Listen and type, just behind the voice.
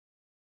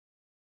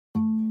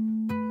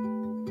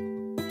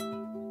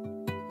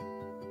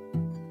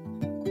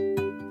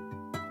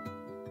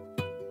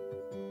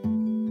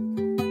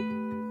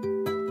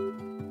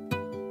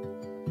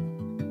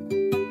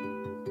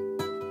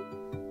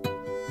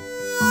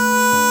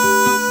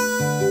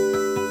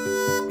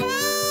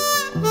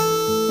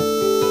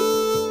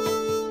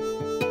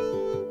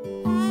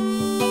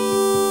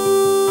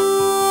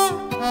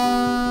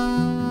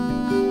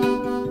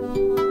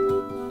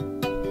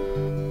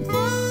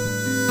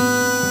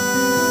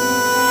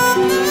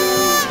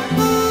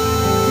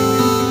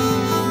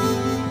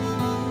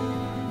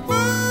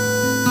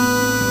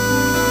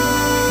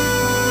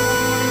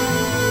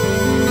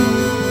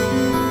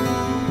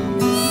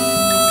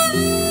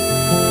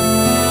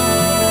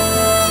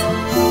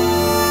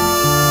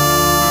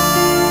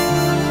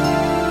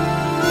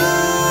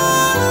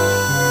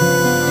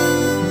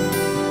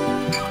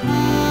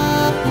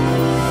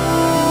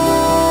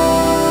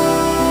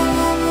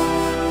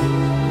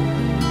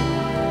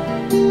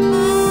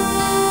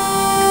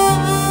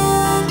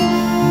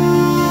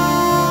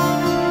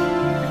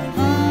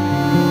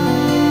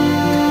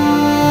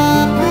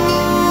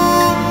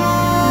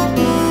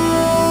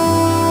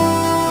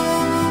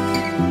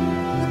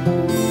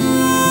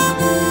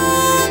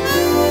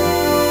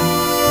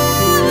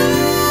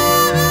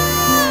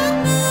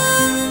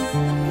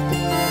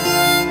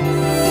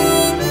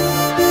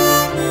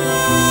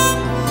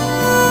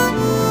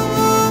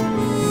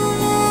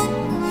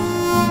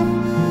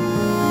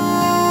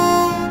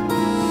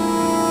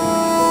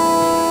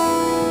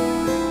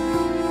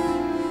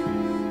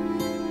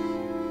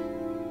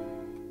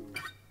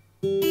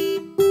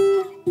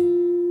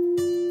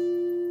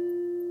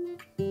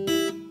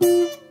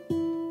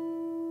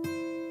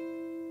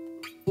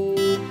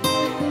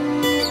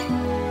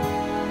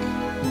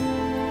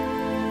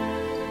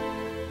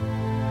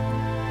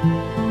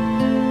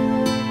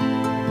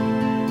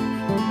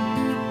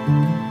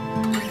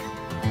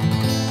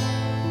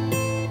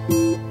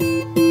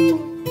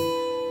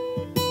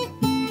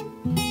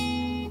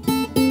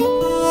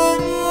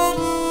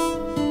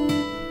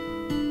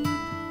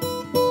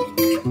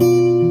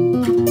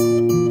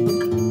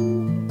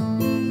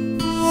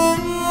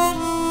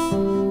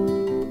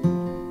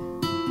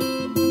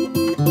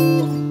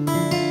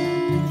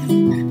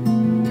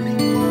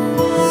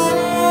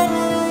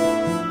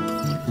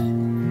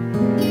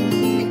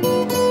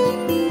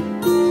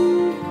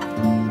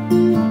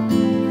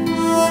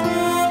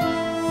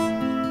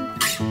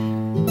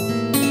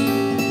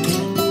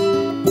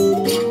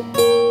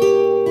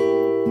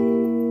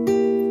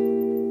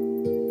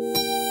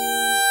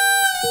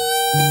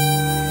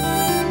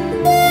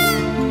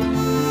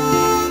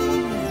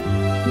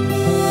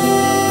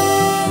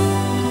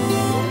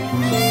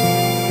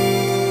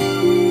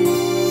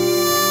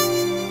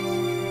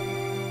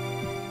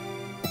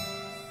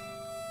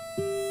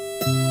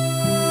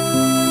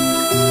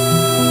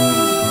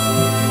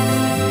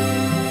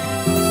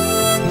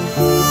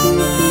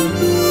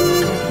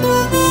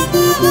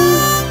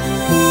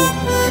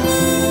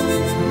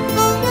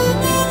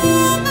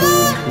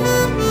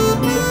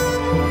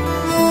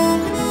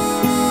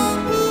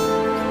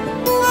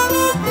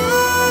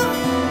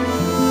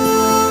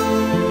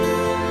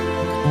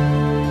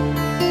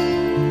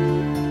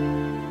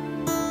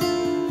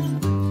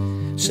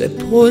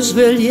puoi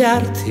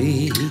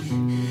svegliarti,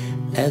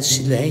 è il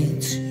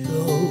silenzio.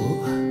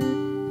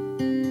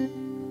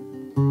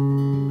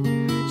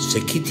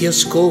 Se chi ti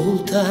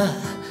ascolta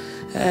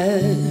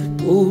è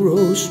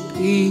puro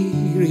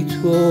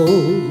spirito,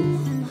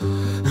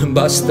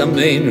 basta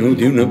meno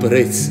di una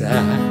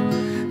brezza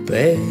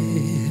per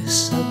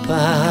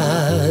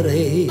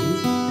salpare.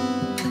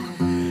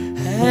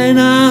 È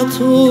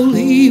nato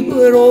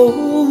libero,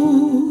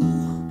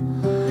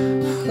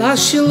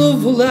 lascialo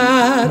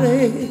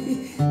volare,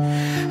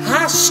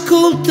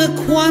 ascolta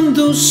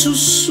quando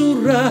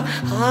sussurra,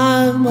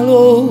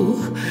 amalo,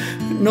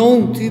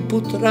 non ti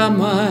potrà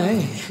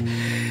mai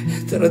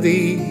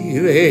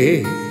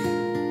tradire.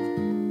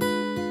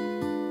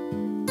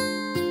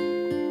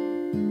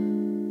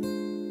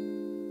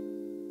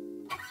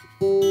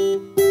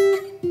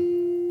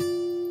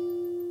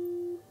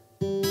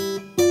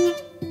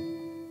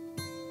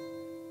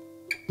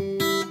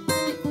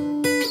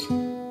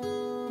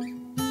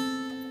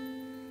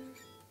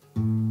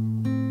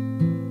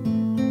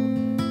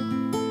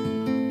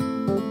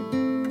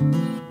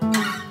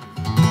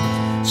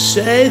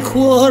 Se il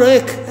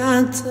cuore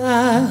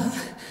canta,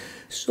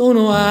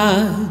 sono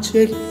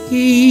angeli.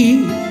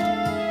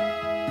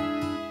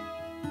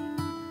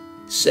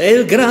 Se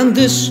il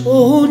grande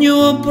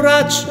sogno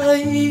abbraccia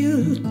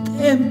il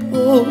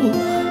tempo,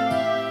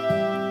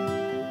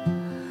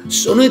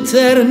 sono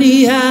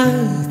eterni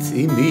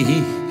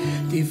attimi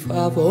di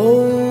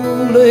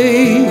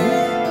favole,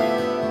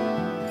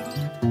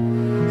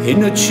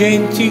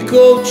 innocenti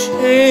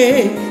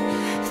gocce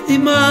di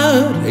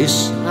mare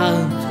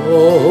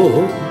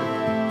santo.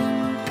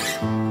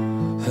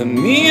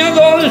 Mia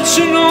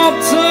dolce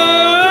notte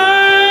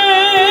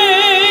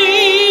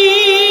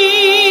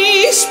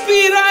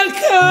ispira il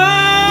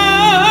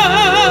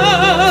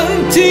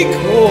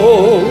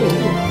cantico,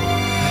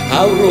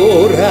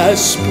 aurora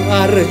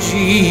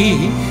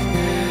spargi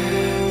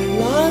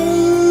la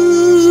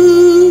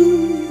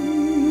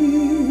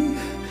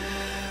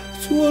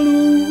tua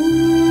luce,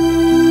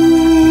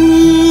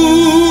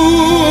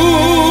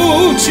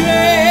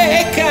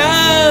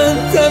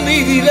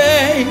 cantami di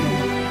lei,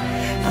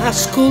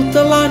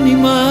 ascolta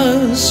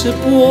l'anima se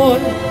puoi,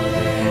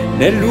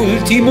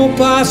 nell'ultimo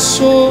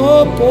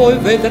passo poi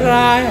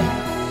vedrai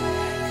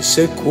che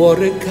se il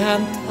cuore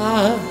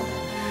canta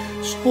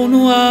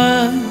sono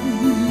angeli.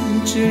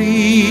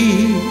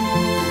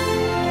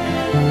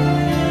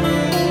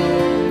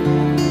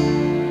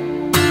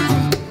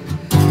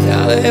 Ti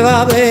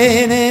aveva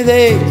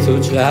benedetto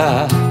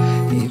già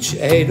il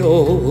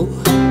cielo,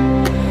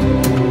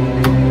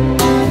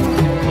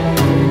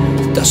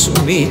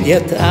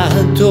 t'assomiglia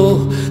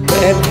tanto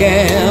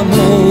perché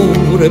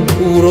amore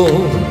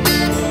puro,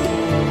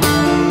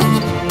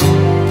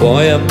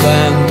 puoi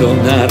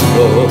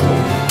abbandonarlo,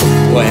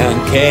 puoi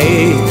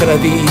anche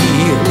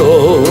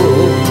tradirlo,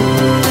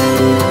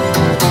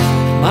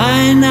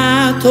 ma è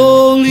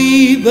nato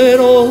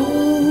libero,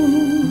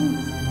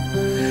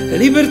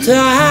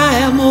 libertà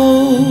e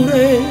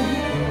amore,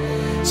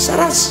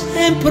 sarà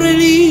sempre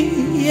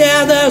lì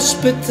ad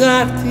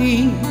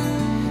aspettarti,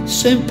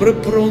 sempre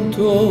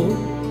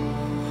pronto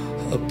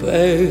a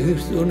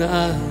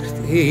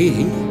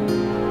perdonarti.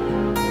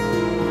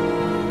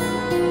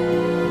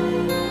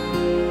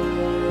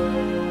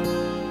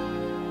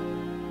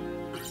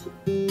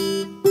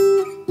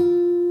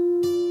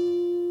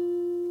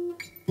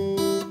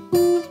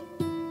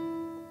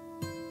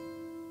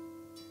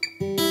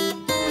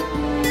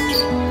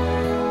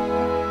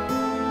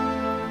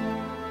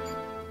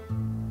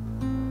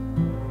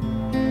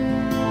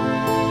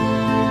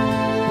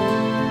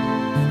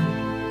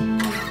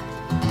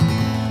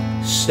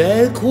 Se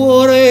il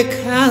cuore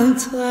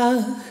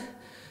canta,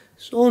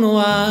 sono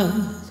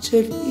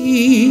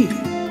angeli.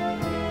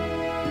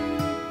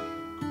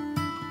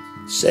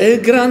 Se il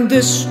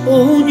grande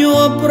sogno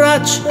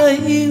abbraccia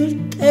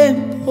il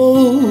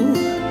tempo,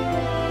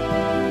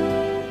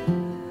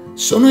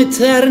 sono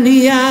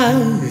eterni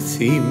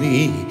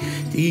attimi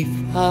di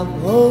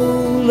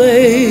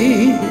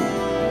favole,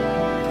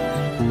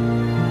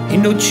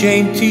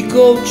 innocenti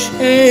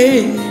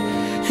gocce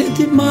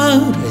di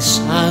mare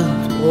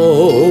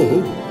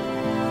santo.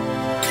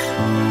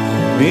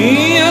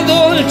 Mia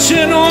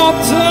dolce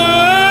notte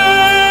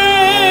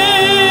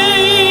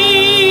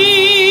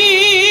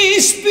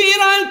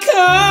ispira il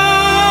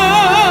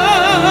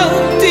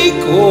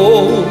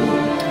cantico,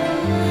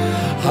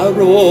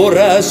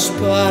 aurora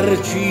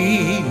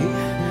spargi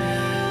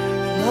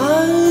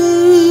la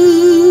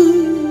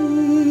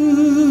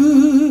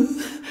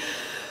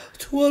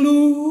tua luce,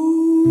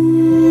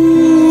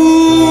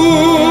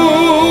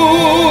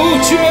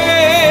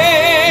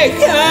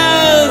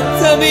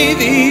 cantami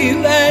di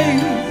lei,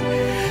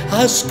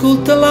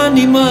 ascolta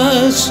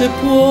l'anima se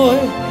puoi,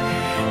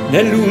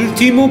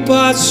 nell'ultimo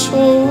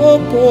passo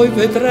poi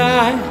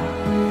vedrai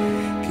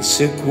che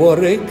se il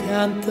cuore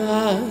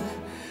canta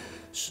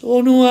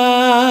sono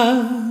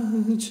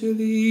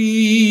angeli.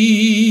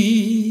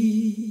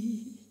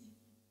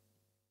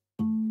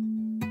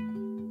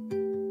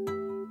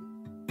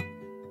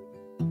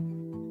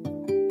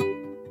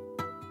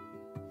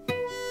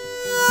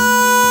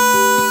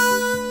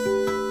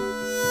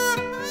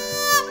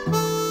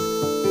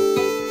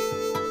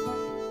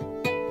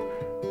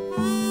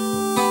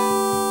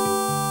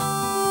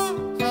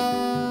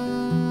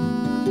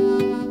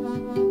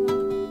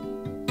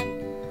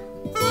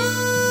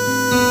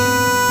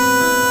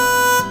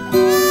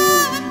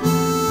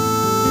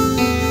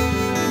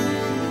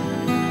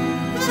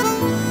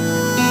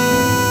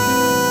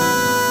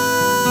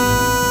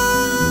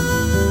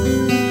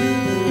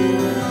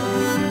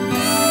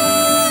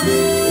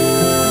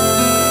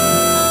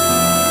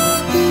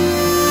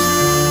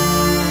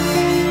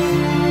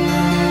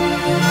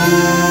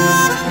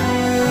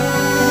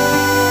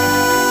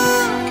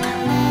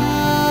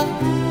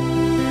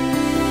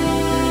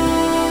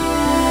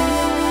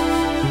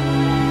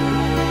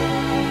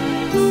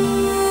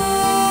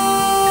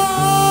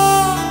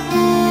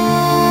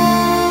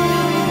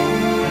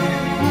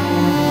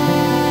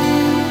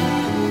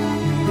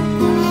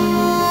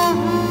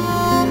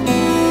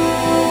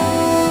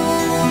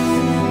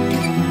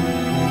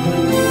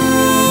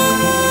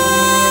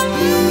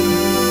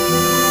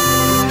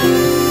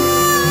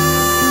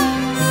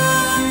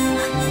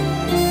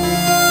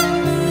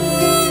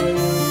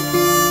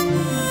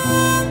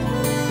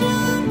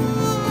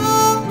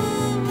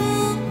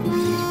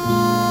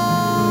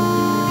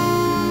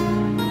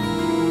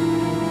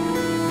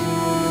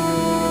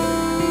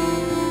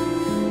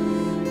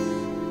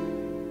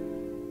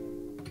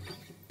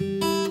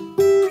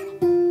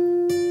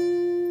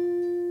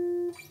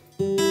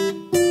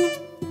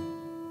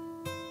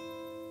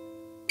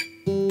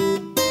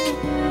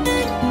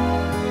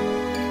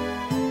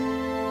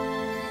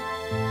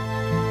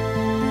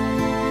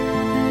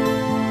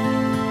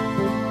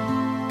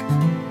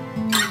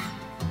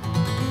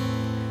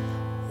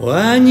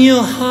 When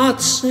your heart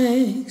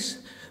sings,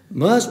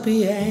 must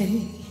be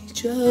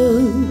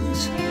angels.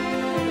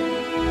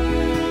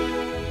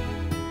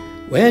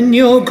 When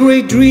your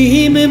great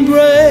dream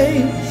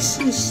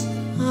embraces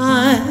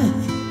time,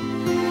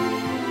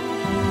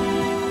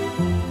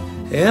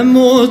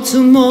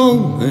 immortal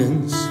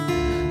moments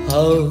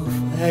of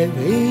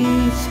fairy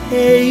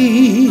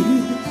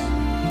tales,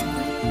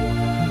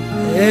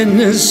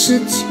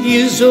 innocent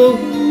tears of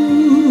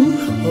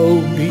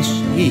holy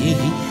sea.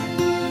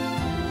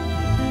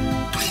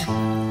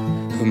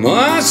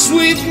 My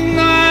sweet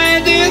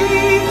night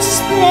inspired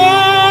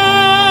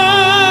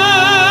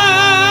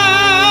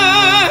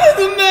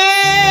the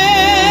melody.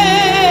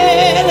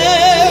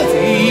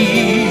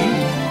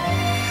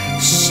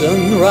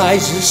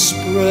 Sunrises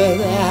spread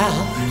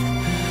out.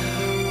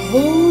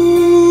 Oh,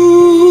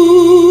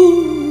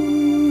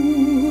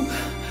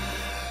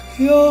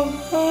 your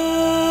heart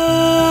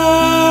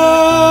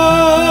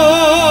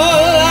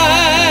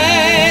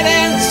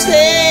and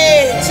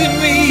say to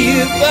me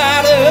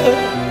about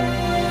her.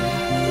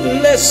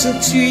 Listen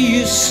to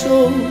your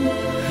soul,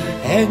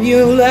 and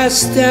your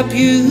last step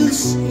you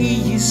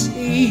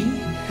see.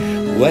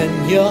 When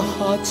your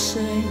heart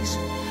sings,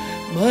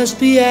 must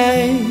be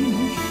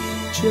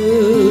angels.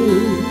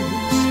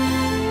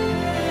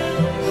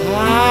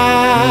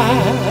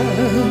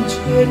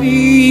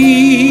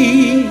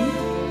 Angeli,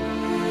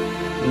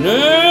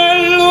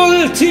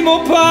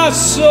 nell'ultimo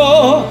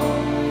passo,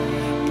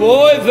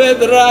 poi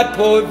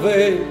vedrai.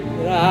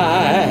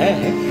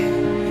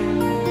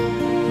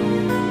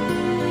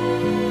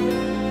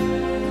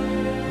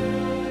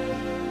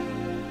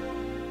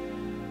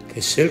 Che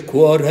se il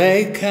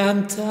cuore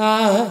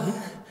canta,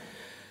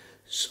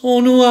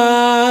 sono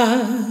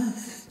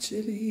angeli.